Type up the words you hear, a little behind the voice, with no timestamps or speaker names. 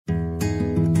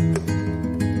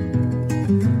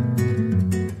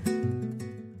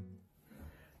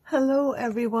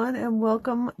everyone, and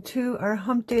welcome to our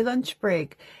Hump Day lunch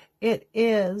break. It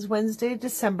is Wednesday,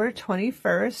 December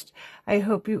 21st. I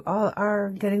hope you all are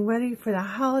getting ready for the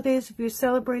holidays if you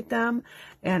celebrate them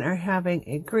and are having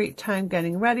a great time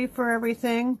getting ready for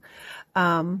everything.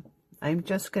 I'm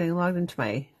just getting logged into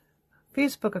my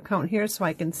Facebook account here so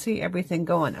I can see everything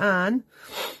going on.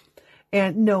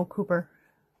 And no, Cooper.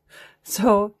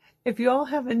 So if you all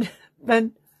haven't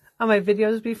been on my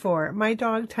videos before, my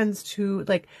dog tends to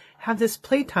have this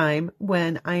playtime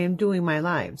when I am doing my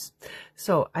lives.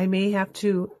 So I may have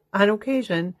to, on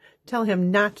occasion, tell him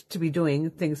not to be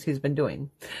doing things he's been doing.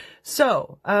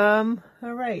 So, all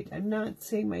right, I'm not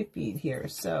seeing my feed here.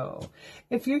 So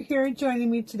if you're here joining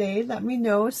me today, let me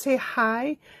know, say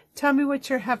hi, tell me what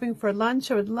you're having for lunch.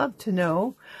 I would love to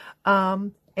know.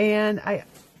 And I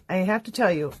have to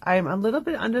tell you, I'm a little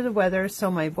bit under the weather, so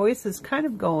my voice is kind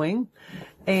of going.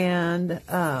 And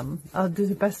I'll do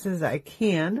the best as I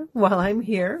can while I'm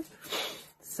here.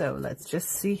 So let's just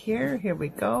see here. Here we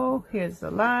go. Here's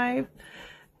the live.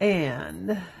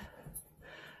 And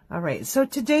all right. So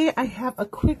today I have a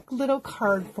quick little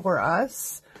card for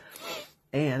us.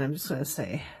 And I'm just going to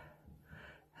say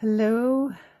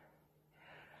hello.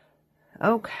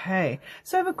 Okay,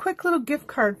 so I have a quick little gift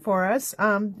card for us.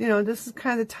 This is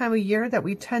kind of the time of year that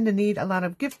we tend to need a lot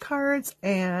of gift cards,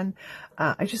 and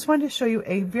I just wanted to show you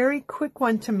a very quick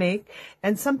one to make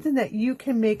and something that you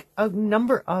can make a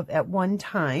number of at one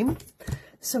time.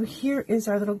 So here is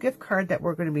our little gift card that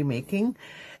we're going to be making.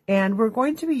 And we're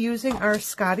going to be using our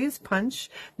Scottie's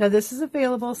Punch. Now, this is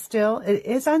available still. It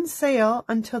is on sale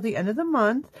until the end of the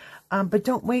month, but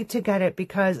don't wait to get it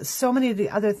because so many of the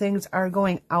other things are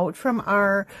going out from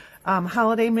our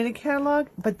holiday mini catalog.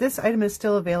 But this item is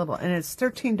still available, and it's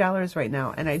 $13 right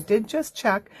now. And I did just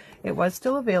check. It was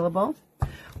still available.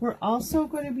 We're also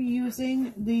going to be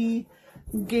using the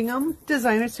Gingham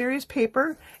Designer Series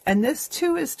paper, and this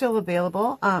too is still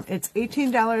available. It's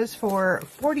 $18 for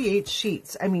 48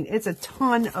 sheets. I mean, it's a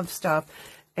ton of stuff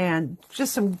and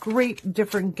just some great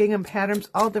different gingham patterns,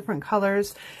 all different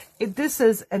colors. This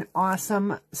is an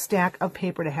awesome stack of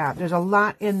paper to have. There's a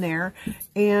lot in there,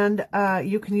 and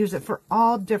you can use it for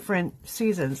all different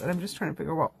seasons. And I'm just trying to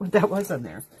figure out what that was on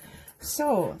there.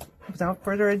 So without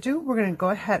further ado, we're going to go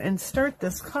ahead and start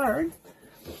this card.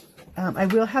 I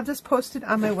will have this posted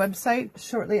on my website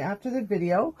shortly after the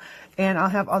video, and I'll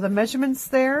have all the measurements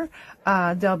there.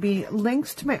 There'll be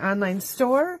links to my online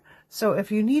store. So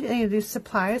if you need any of these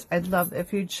supplies, I'd love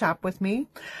if you'd shop with me.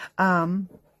 And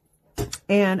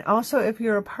also, if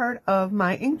you're a part of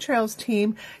my Ink Trails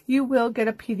team, you will get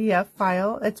a PDF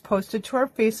file that's posted to our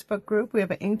Facebook group. We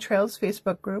have an Ink Trails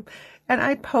Facebook group, and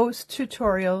I post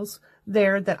tutorials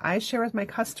there that I share with my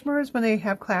customers when they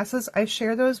have classes. I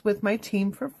share those with my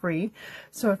team for free.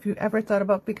 So if you ever thought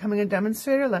about becoming a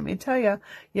demonstrator, let me tell you,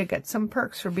 you get some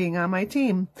perks for being on my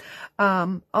team.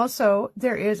 Also,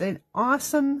 there is an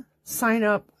awesome sign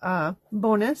up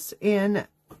bonus in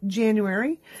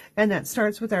January, and that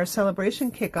starts with our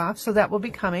celebration kickoff. So that will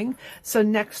be coming. So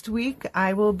next week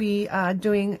I will be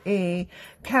doing a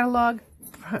catalog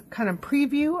kind of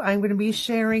preview. I'm going to be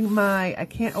sharing I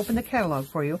can't open the catalog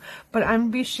for you, but I'm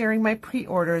going to be sharing my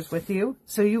pre-orders with you.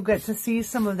 So you get to see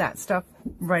some of that stuff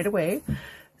right away.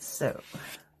 So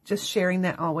just sharing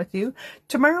that all with you.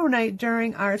 Tomorrow night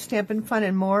during our Stampin' Fun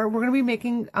and More, we're going to be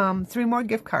making 3 more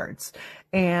gift cards.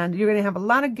 And you're going to have a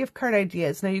lot of gift card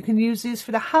ideas. Now, you can use these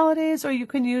for the holidays, or you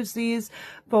can use these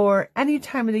for any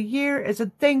time of the year as a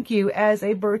thank you, as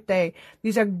a birthday.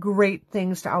 These are great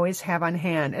things to always have on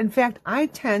hand. In fact, I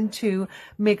tend to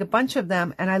make a bunch of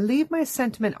them, and I leave my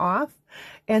sentiment off.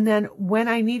 And then when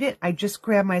I need it, I just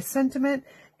grab my sentiment.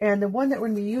 And the one that we're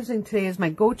going to be using today is my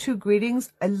go-to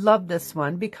greetings. I love this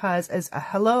one because as a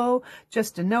hello,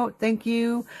 just a note, thank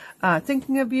you,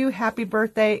 thinking of you, happy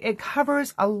birthday. It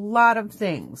covers a lot of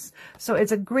things. So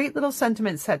it's a great little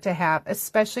sentiment set to have,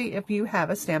 especially if you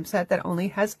have a stamp set that only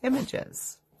has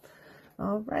images.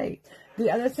 All right.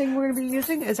 The other thing we're going to be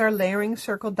using is our layering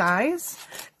circle dies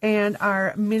and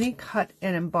our mini cut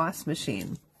and emboss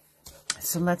machine.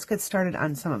 So let's get started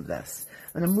on some of this.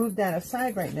 I'm going to move that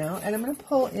aside right now, and I'm going to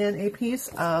pull in a piece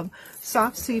of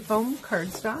soft seafoam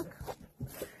cardstock.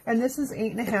 And this is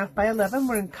 8.5 by 11.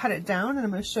 We're going to cut it down, and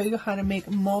I'm going to show you how to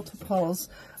make multiples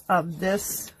of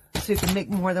this so you can make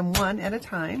more than one at a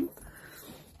time.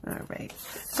 All right.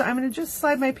 So I'm going to just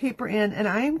slide my paper in, and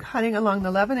I am cutting along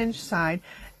the 11-inch side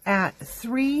at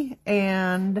 3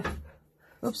 and,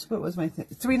 oops, what was my thing?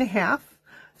 3.5.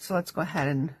 So let's go ahead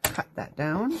and cut that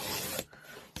down.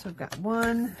 So I've got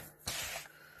 1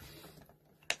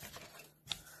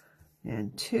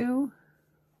 and 2.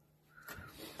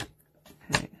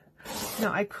 Okay.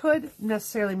 Now I could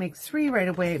necessarily make 3 right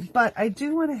away, but I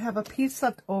do want to have a piece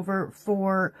left over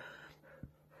for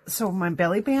my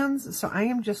belly bands. So I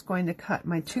am just going to cut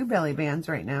my 2 belly bands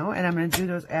right now, and I'm going to do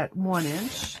those at 1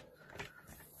 inch.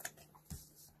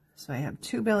 So I have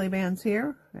 2 belly bands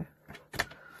here.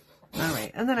 All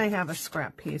right, and then I have a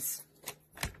scrap piece.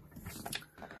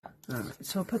 All right,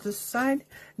 so I'll put this aside.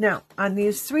 Now, on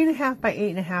these 3.5 by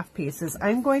 8.5 pieces,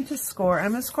 I'm going to score.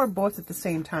 I'm going to score both at the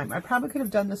same time. I probably could have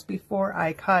done this before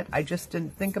I cut. I just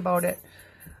didn't think about it.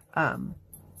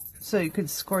 So you could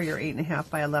score your 8.5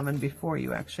 by 11 before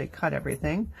you actually cut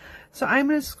everything. So I'm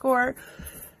going to score,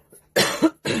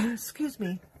 excuse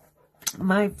me,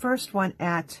 my first one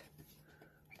at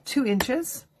 2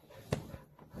 inches.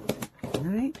 All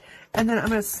right. And then I'm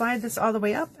going to slide this all the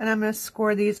way up, and I'm going to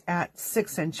score these at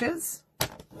 6 inches.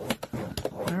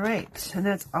 All right. And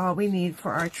that's all we need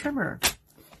for our trimmer.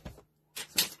 So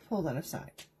let's pull that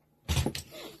aside.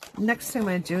 Next thing I'm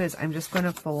going to do is I'm just going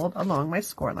to fold along my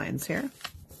score lines here.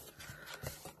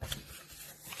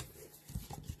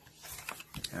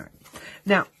 All right.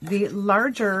 Now, the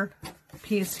larger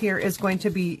piece here is going to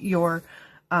be your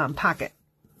pocket.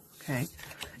 Okay.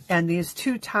 And these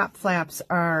 2 top flaps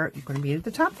are going to be at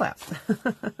the top flap.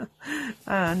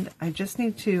 And I just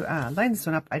need to line this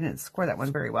one up. I didn't score that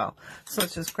one very well. So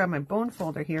let's just grab my bone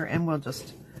folder here, and we'll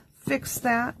just fix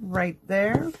that right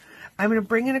there. I'm going to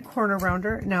bring in a corner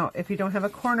rounder. Now, if you don't have a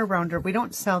corner rounder, we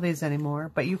don't sell these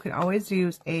anymore, but you can always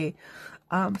use a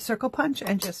circle punch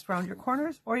and just round your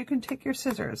corners, or you can take your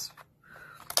scissors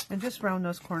and just round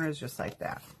those corners just like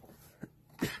that.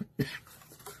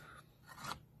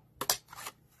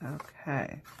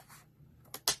 Okay,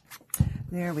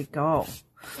 there we go.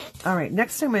 All right,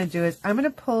 next thing I'm going to do is I'm going to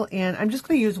pull in, I'm just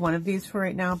going to use one of these for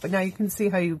right now, but now you can see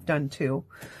how you've done 2.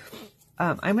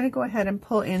 I'm going to go ahead and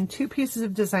pull in 2 pieces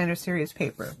of designer series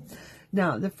paper.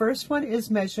 Now, the first one is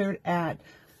measured at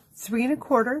 3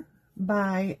 1/4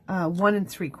 by 1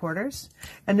 3/4,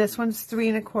 and this one's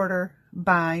 3 1/4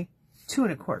 by 2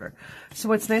 1/4. So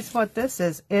what's nice about this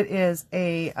is it is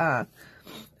a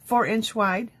 4-inch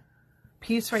wide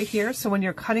piece right here. So when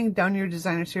you're cutting down your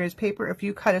designer series paper, if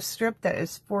you cut a strip that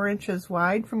is 4 inches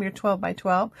wide from your 12 by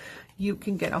 12, you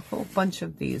can get a whole bunch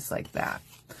of these like that.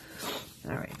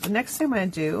 All right, the next thing I'm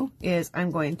going to do is I'm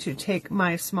going to take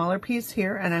my smaller piece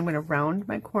here, and I'm going to round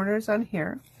my corners on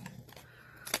here.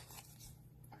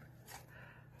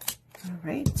 All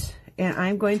right, and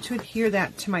I'm going to adhere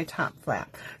that to my top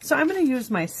flap. So I'm going to use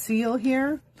my seal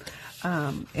here.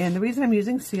 And the reason I'm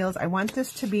using seal is I want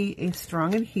this to be a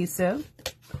strong adhesive.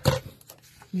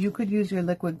 You could use your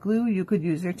liquid glue, you could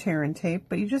use your tear and tape,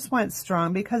 but you just want it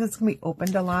strong because it's going to be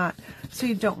opened a lot, so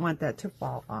you don't want that to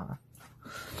fall off.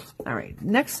 All right,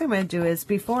 next thing I'm going to do is,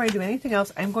 before I do anything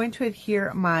else, I'm going to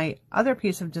adhere my other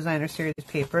piece of designer series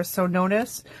paper. So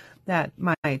notice that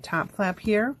my top flap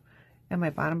here and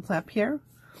my bottom flap here.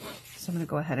 So I'm going to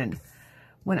go ahead and,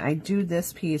 when I do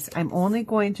this piece, I'm only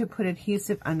going to put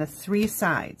adhesive on the 3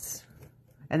 sides.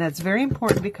 And that's very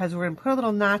important because we're going to put a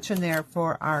little notch in there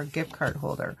for our gift card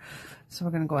holder. So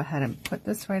we're going to go ahead and put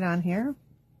this right on here,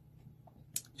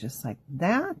 just like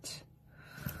that.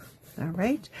 All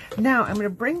right. Now I'm going to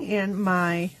bring in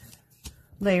my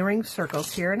layering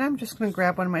circles here, and I'm just going to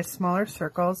grab one of my smaller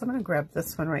circles. I'm going to grab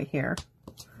this one right here.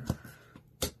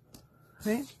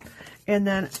 Right. And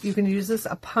then you can use this,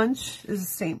 a punch is the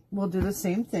same, we'll do the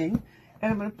same thing.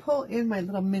 And I'm going to pull in my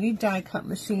little mini die cut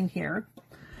machine here.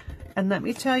 And let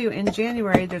me tell you, in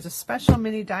January, there's a special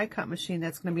mini die cut machine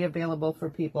that's going to be available for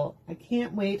people. I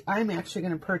can't wait. I'm actually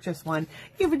going to purchase one.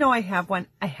 Even though I have one,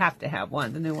 I have to have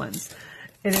one, the new ones.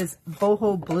 It is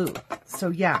boho blue. So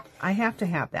yeah, I have to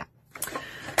have that.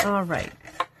 All right.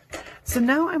 So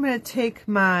now I'm going to take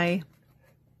my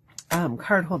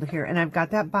card holder here, and I've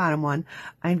got that bottom one.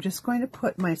 I'm just going to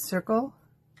put my circle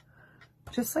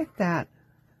just like that.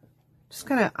 Just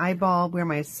kind of eyeball where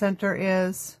my center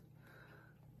is.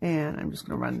 And I'm just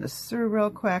going to run this through real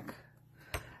quick.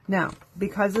 Now,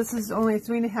 because this is only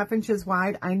 3.5 inches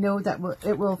wide, I know that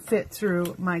it will fit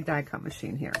through my die cut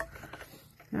machine here.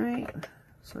 All right.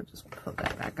 So just pull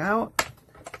that back out.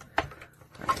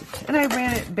 All right. And I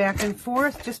ran it back and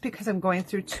forth just because I'm going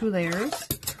through 2 layers.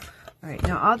 All right,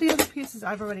 now all the other pieces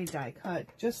I've already die cut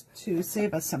just to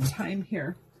save us some time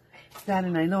here. That,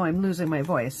 and I know I'm losing my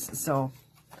voice, so.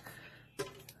 All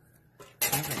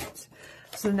right.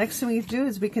 So the next thing we do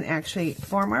is we can actually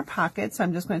form our pocket. So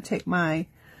I'm just going to take my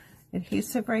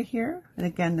adhesive right here. And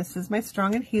again, this is my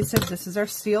strong adhesive. This is our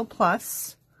Seal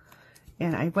Plus.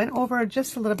 And I went over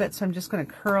just a little bit, so I'm just going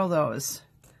to curl those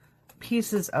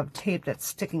pieces of tape that's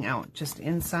sticking out just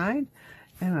inside.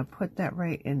 And I'm going to put that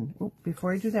right in.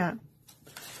 Before I do that,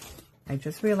 I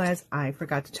just realized I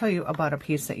forgot to tell you about a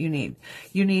piece that you need.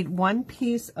 You need 1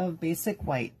 piece of basic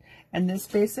white, and this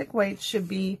basic white should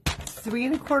be 3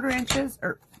 1/4 inches,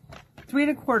 or 3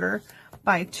 1/4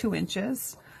 by 2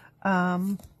 inches.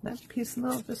 That piece is a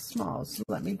little bit small, so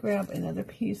let me grab another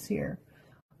piece here.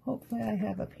 Hopefully I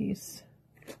have a piece,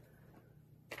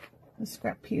 a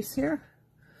scrap piece here.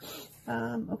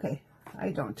 Okay,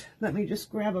 I don't. Let me just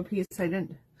grab a piece. I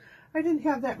didn't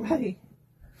have that ready.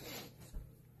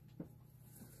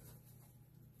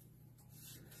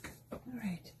 All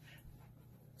right,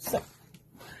 so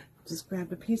just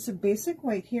grab a piece of basic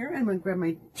white here. I'm going to grab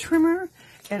my trimmer,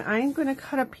 and I'm going to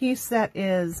cut a piece that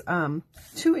is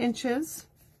 2 inches.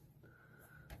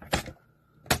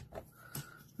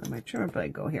 Where'd my trimmer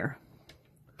blade go here?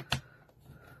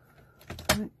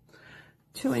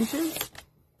 2 inches,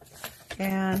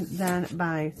 and then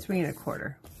by 3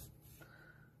 1/4.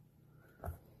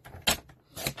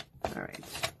 All right.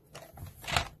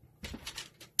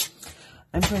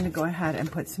 I'm going to go ahead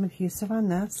and put some adhesive on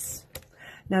this.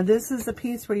 Now this is a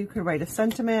piece where you could write a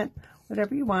sentiment,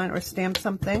 whatever you want, or stamp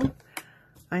something.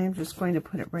 I am just going to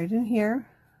put it right in here,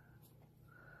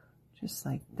 just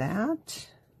like that.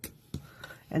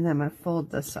 And then I'm going to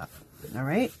fold this up. All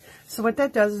right. So what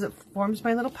that does is it forms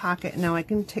my little pocket. Now I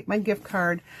can take my gift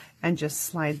card and just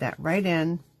slide that right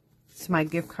in. So my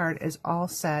gift card is all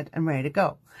set and ready to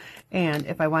go. And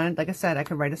if I wanted, like I said, I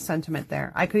could write a sentiment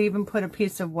there. I could even put a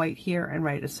piece of white here and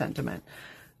write a sentiment.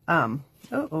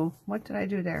 Uh-oh, what did I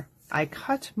do there? I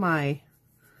cut my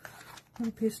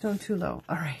piece down too low.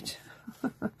 All right.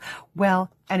 Well,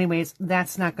 anyways,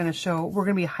 that's not going to show. We're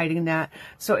going to be hiding that.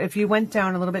 So if you went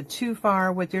down a little bit too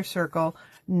far with your circle,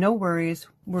 no worries.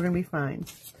 We're going to be fine.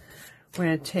 We're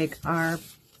going to take our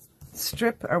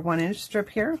strip, our 1-inch strip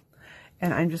here,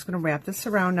 and I'm just going to wrap this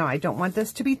around. Now, I don't want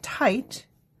this to be tight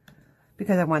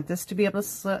because I want this to be able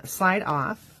to slide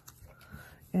off.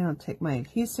 And I'll take my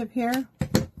adhesive here.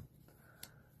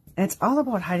 And it's all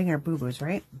about hiding our boo-boos,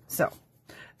 right? So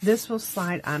this will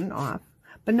slide on and off.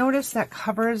 But notice that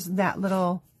covers that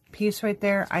little piece right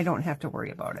there. I don't have to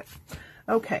worry about it.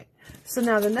 Okay, so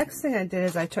now the next thing I did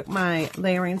is I took my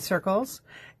layering circles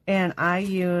and I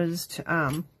used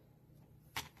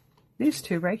these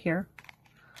two right here.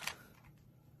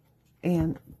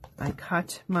 And I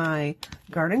cut my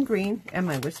garden green and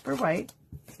my whisper white,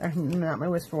 or not my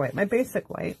whisper white, my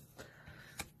basic white.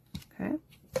 Okay,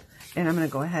 and I'm going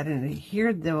to go ahead and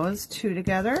adhere those two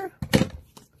together.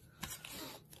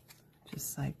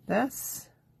 Just like this.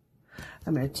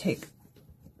 I'm going to take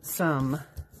some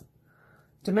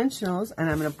dimensionals and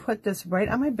I'm going to put this right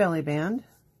on my belly band.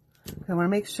 I want to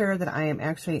make sure that I am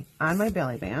actually on my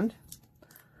belly band,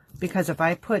 because if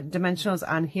I put dimensionals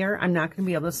on here, I'm not going to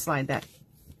be able to slide that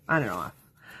on and off.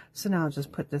 So now I'll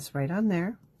just put this right on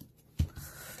there.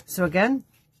 So again,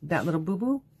 that little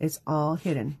boo-boo is all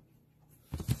hidden.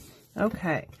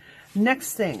 Okay.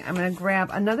 Next thing, I'm going to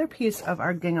grab another piece of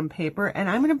our gingham paper, and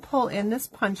I'm going to pull in this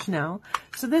punch now.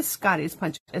 So this Scottie's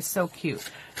punch is so cute.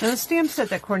 Now the stamp set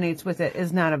that coordinates with it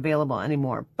is not available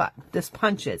anymore, but this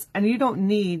punch is. And you don't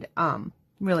need,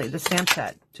 really, the stamp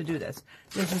set to do this.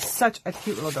 This is such a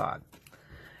cute little dog.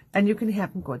 And you can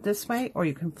have them go this way, or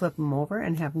you can flip them over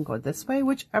and have them go this way,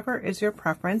 whichever is your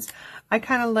preference. I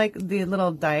kind of like the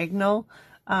little diagonal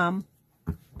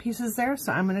pieces there,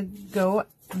 so I'm going to go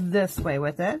this way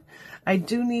with it. I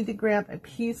do need to grab a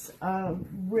piece of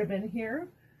ribbon here,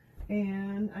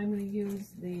 and I'm going to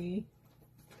use the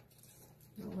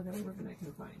whatever ribbon I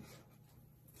can find.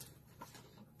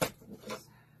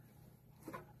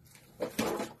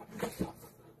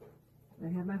 I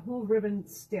have my whole ribbon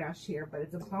stash here, but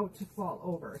it's about to fall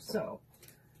over, so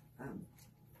I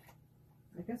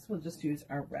guess we'll just use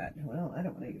our red. Well, I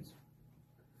don't want to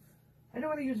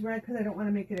use red because I don't want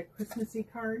to make it a Christmassy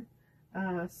card.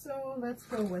 So let's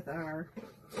go with our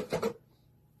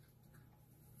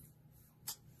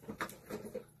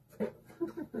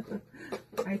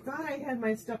I thought I had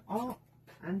my stuff all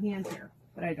on hand here,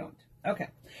 but I don't. Okay,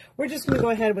 we're just going to go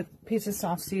ahead with a piece of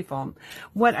soft seafoam.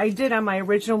 What I did on my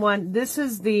original one, this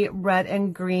is the red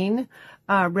and green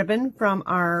ribbon from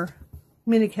our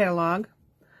mini catalog.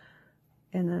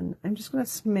 And then I'm just going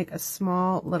to make a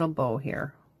small little bow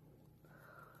here.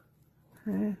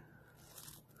 Okay.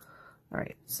 All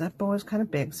right, so that bow is kind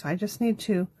of big, so I just need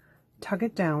to tug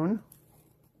it down.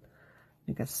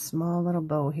 Make a small little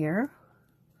bow here.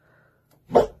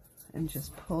 And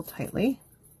just pull tightly.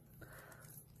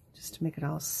 Just to make it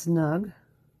all snug.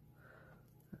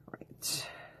 All right,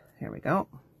 here we go.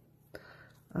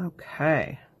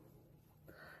 Okay.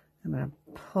 I'm going to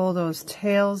pull those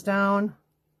tails down.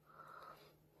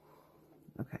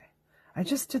 Okay. I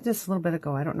just did this a little bit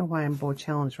ago. I don't know why I'm bow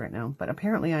challenged right now, but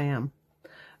apparently I am.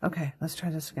 Okay, let's try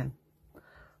this again.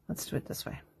 Let's do it this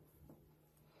way.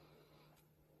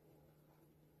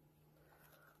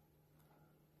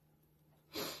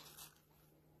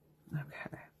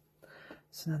 Okay,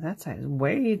 so now that side is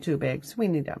way too big, so we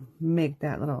need to make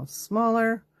that a little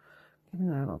smaller. Give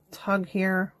it a little tug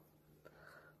here.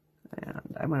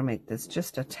 And I want to make this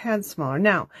just a tad smaller.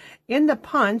 Now, in the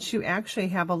punch, you actually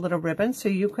have a little ribbon, so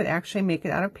you could actually make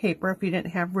it out of paper if you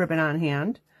didn't have ribbon on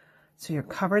hand. So you're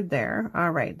covered there.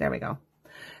 All right, there we go.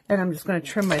 And I'm just going to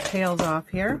trim my tails off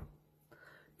here.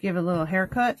 Give it a little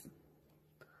haircut.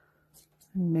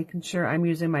 And making sure I'm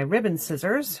using my ribbon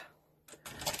scissors.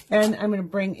 And I'm going to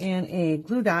bring in a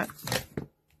glue dot.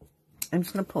 I'm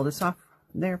just going to pull this off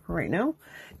there for right now.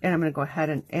 And I'm going to go ahead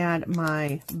and add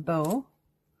my bow.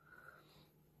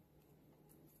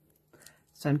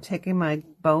 So I'm taking my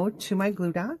bow to my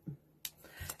glue dot,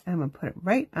 and I'm going to put it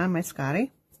right on my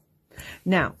Scottie.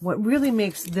 Now, what really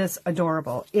makes this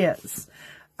adorable is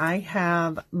I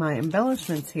have my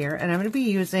embellishments here, and I'm going to be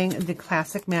using the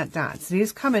classic matte dots.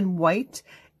 These come in white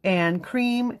and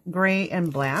cream, gray,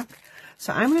 and black.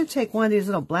 So I'm going to take one of these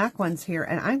little black ones here,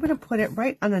 and I'm going to put it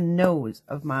right on the nose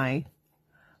of my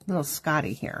little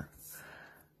Scottie here.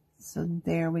 So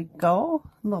there we go,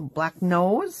 a little black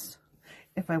nose.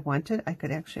 If I wanted, I could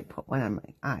actually put one on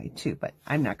my eye too, but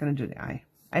I'm not going to do the eye.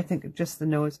 I think just the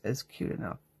nose is cute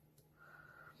enough.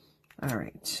 All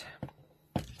right.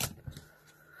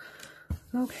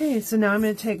 Okay, so now I'm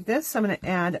going to take this. I'm going to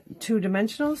add 2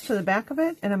 dimensionals to the back of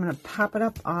it, and I'm going to pop it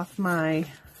up off my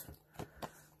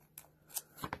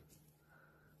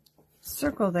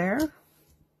circle there.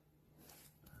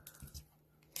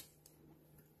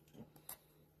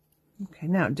 Okay,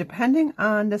 now depending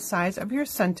on the size of your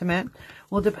sentiment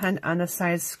will depend on the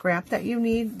size scrap that you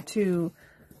need to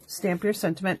stamp your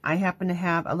sentiment. I happen to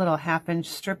have a little 1/2-inch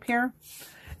strip here,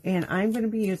 and I'm going to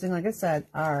be using, like I said,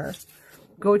 our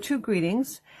go-to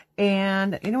greetings.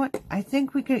 And you know what? I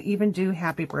think we could even do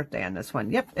happy birthday on this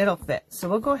one. Yep, it'll fit. So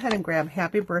we'll go ahead and grab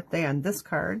happy birthday on this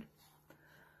card.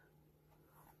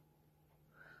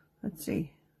 Let's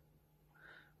see.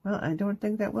 Well, I don't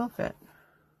think that will fit.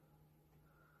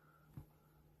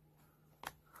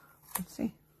 Let's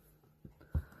see.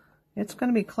 It's going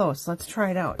to be close. Let's try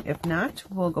it out. If not,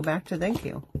 we'll go back to thank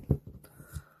you.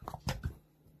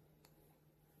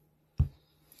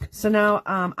 So now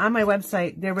on my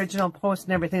website, the original post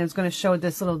and everything is going to show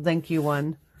this little thank you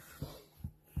one.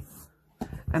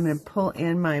 I'm going to pull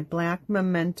in my black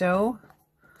memento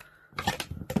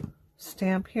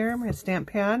stamp here, my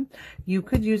stamp pad. You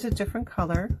could use a different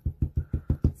color.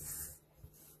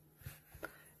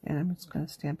 And I'm just going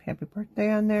to stamp happy birthday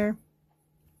on there.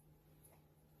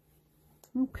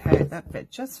 Okay, that fit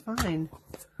just fine.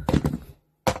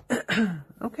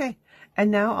 Okay, and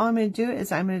now all I'm going to do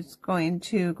is I'm just going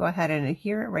to go ahead and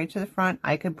adhere it right to the front.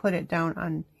 I could put it down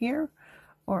on here,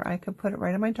 or I could put it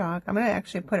right on my dog. I'm going to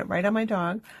actually put it right on my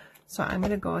dog. So I'm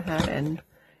going to go ahead and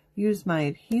use my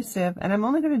adhesive, and I'm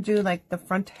only going to do like the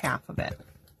front half of it,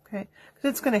 okay? Because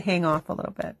it's going to hang off a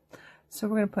little bit. So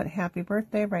we're going to put happy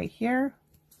birthday right here.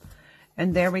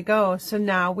 And there we go. So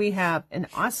now we have an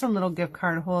awesome little gift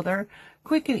card holder,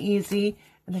 quick and easy.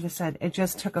 And like I said, it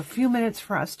just took a few minutes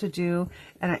for us to do.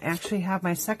 And I actually have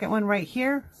my second one right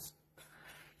here.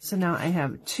 So now I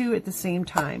have 2 at the same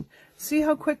time. See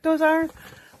how quick those are?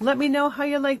 Let me know how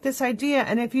you like this idea.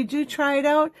 And if you do try it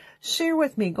out, share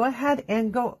with me. Go ahead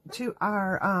and go to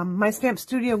our My Stamp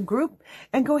Studio group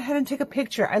and go ahead and take a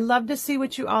picture. I love to see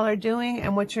what you all are doing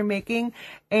and what you're making.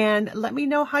 And let me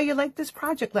know how you like this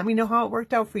project. Let me know how it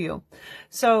worked out for you.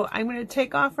 So I'm going to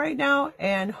take off right now,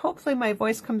 and hopefully my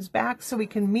voice comes back so we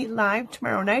can meet live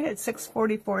tomorrow night at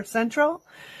 6:44 Central.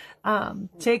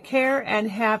 Take care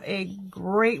and have a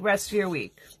great rest of your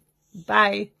week.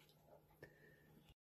 Bye.